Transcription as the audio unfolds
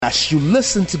As you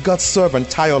listen to God's servant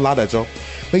Tayo Ladajo,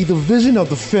 may the vision of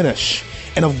the finish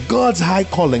and of God's high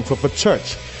calling for the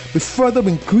church be further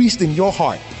increased in your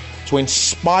heart to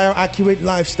inspire accurate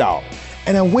lifestyle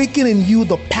and awaken in you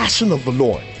the passion of the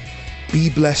Lord.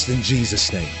 Be blessed in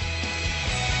Jesus' name.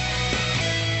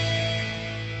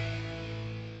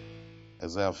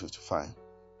 Isaiah 55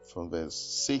 from verse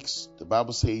 6, the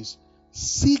Bible says,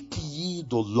 "Seek ye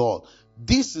the Lord."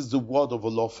 This is the word of the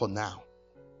Lord for now.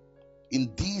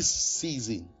 In this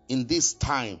season, in this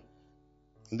time,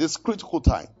 in this critical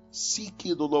time, seek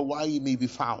ye the Lord while he may be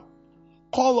found.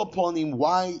 Call upon him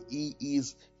while he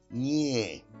is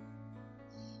near.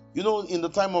 You know, in the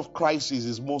time of crisis,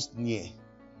 is most near.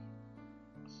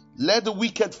 Let the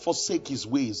wicked forsake his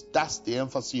ways. That's the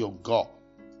emphasis of God.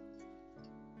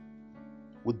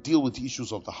 We deal with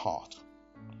issues of the heart.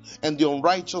 And the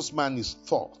unrighteous man his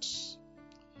thoughts.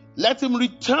 Let him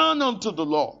return unto the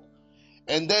Lord.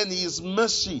 And then his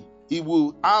mercy, he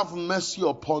will have mercy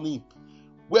upon him.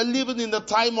 We're living in the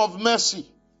time of mercy.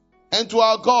 And to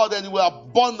our God, and he will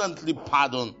abundantly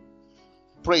pardon.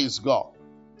 Praise God.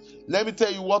 Let me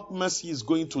tell you what mercy is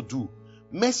going to do.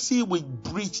 Mercy will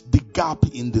bridge the gap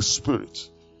in the spirit.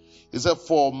 He said,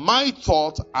 "For my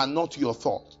thoughts are not your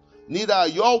thoughts, neither are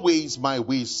your ways my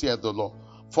ways, saith the Lord.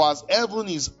 For as heaven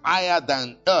is higher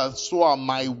than earth, so are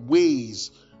my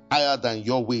ways higher than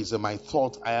your ways, and my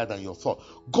thoughts higher than your thoughts."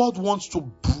 God wants to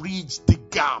bridge the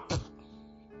gap.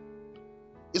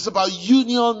 It's about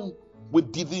union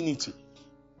with divinity.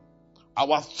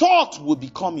 Our thought will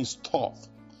become his thought.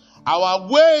 Our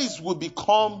ways will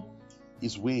become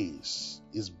his ways.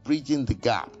 Is bridging the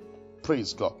gap.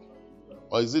 Praise God.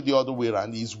 Or is it the other way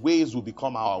around? His ways will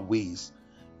become our ways.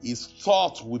 His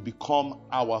thought will become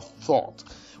our thought.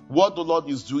 What the Lord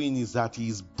is doing is that he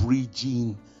is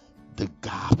bridging the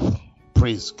gap.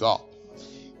 Praise God.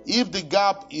 If the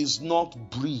gap is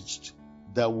not bridged,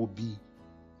 there will be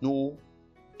no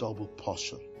double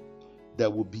portion. There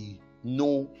will be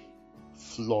no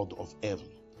flood of heaven.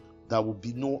 There will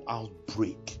be no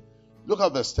outbreak. Look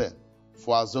at verse 10.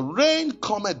 "For as the rain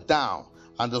cometh down,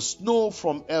 and the snow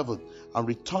from heaven, and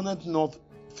returneth not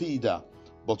thither,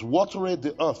 but watereth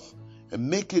the earth, and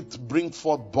make it bring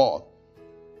forth bud,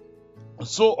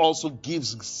 so also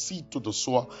gives seed to the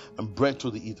sower, and bread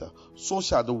to the eater. So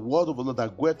shall the word of the Lord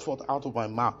that goeth forth out of my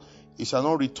mouth, it shall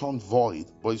not return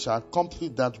void, but it shall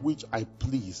accomplish that which I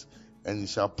please, and it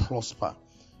shall prosper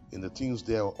in the things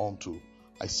thereunto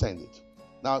I send it."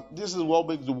 Now, this is what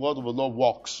makes the word of the Lord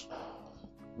works.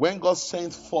 When God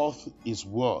sends forth his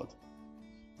word,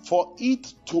 for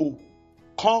it to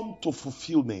come to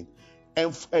fulfillment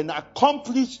and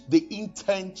accomplish the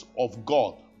intent of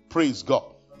God. Praise God.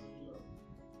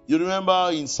 You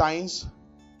remember in science,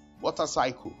 water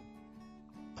cycle.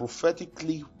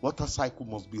 Prophetically, water cycle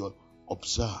must be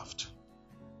observed.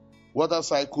 Water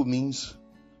cycle means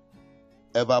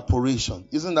evaporation.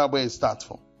 Isn't that where it starts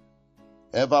from?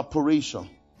 Evaporation.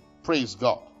 Praise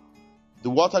God. The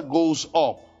water goes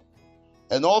up.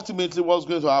 And ultimately, what's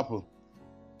going to happen?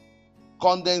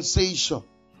 Condensation.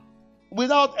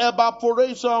 Without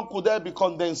evaporation, could there be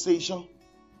condensation?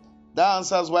 That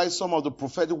answers why some of the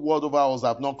prophetic word of ours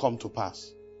have not come to pass.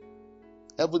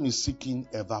 Heaven is seeking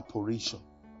evaporation.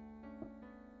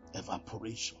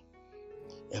 Evaporation.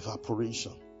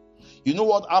 Evaporation. You know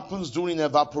what happens during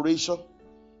evaporation?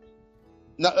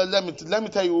 Now, let me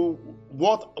tell you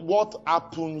what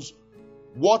happens,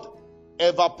 what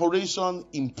evaporation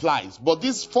implies. But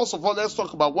this, first of all, let's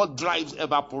talk about what drives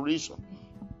evaporation.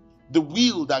 The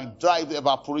wheel that drives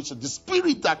evaporation, the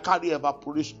spirit that carries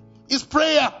evaporation, is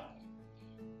prayer.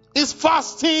 It's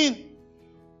fasting.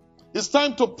 It's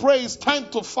time to pray. It's time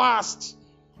to fast.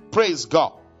 Praise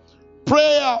God.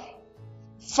 Prayer,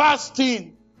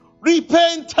 fasting,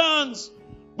 repentance.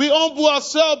 We humble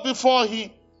ourselves before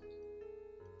him.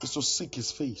 It's to seek his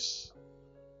face.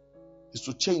 It's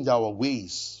to change our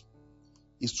ways.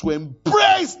 It's to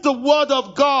embrace the word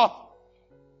of God.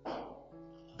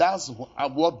 That's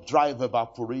what drives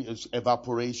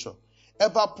evaporation.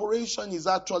 Evaporation is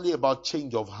actually about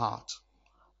change of heart.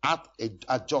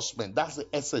 Adjustment. That's the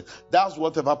essence. That's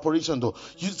what evaporation does.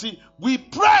 You see, we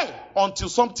pray until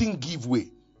something gives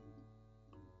way.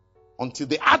 Until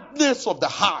the hardness of the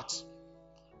heart,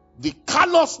 the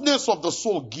callousness of the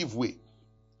soul give way.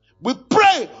 We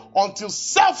pray until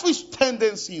selfish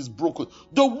tendency is broken.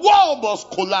 The wall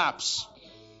must collapse.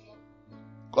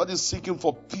 God is seeking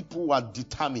for people who are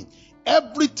determined.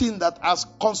 Everything that has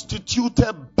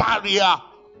constituted barrier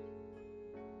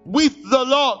with the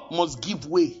Lord must give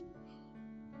way.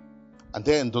 And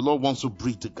then the Lord wants to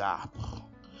bridge the gap.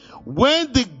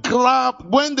 When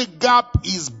the gap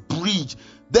is bridged,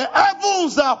 The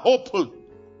heavens are open.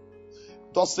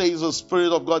 Thus says the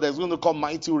Spirit of God, there's going to come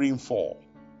mighty rainfall.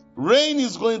 Rain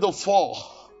is going to fall.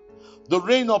 The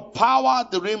rain of power,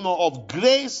 the rain of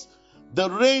grace, the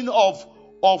rain of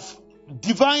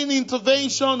divine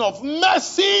intervention, of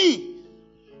mercy.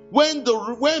 When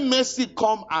mercy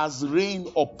comes as rain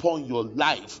upon your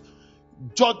life,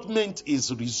 judgment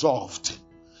is resolved.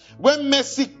 When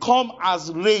mercy comes as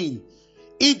rain,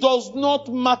 it does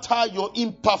not matter your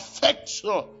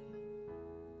imperfection.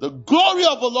 The glory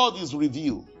of the Lord is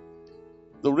revealed.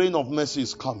 The rain of mercy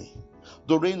is coming.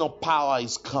 The rain of power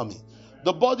is coming.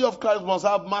 The body of Christ must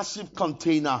have massive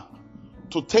container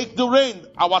to take the rain.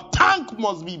 Our tank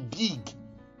must be big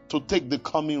to take the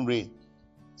coming rain.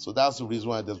 So that's the reason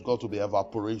why there's got to be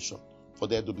evaporation, for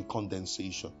there to be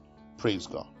condensation. Praise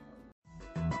God.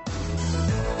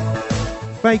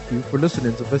 Thank you for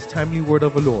listening to this timely word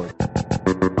of the Lord.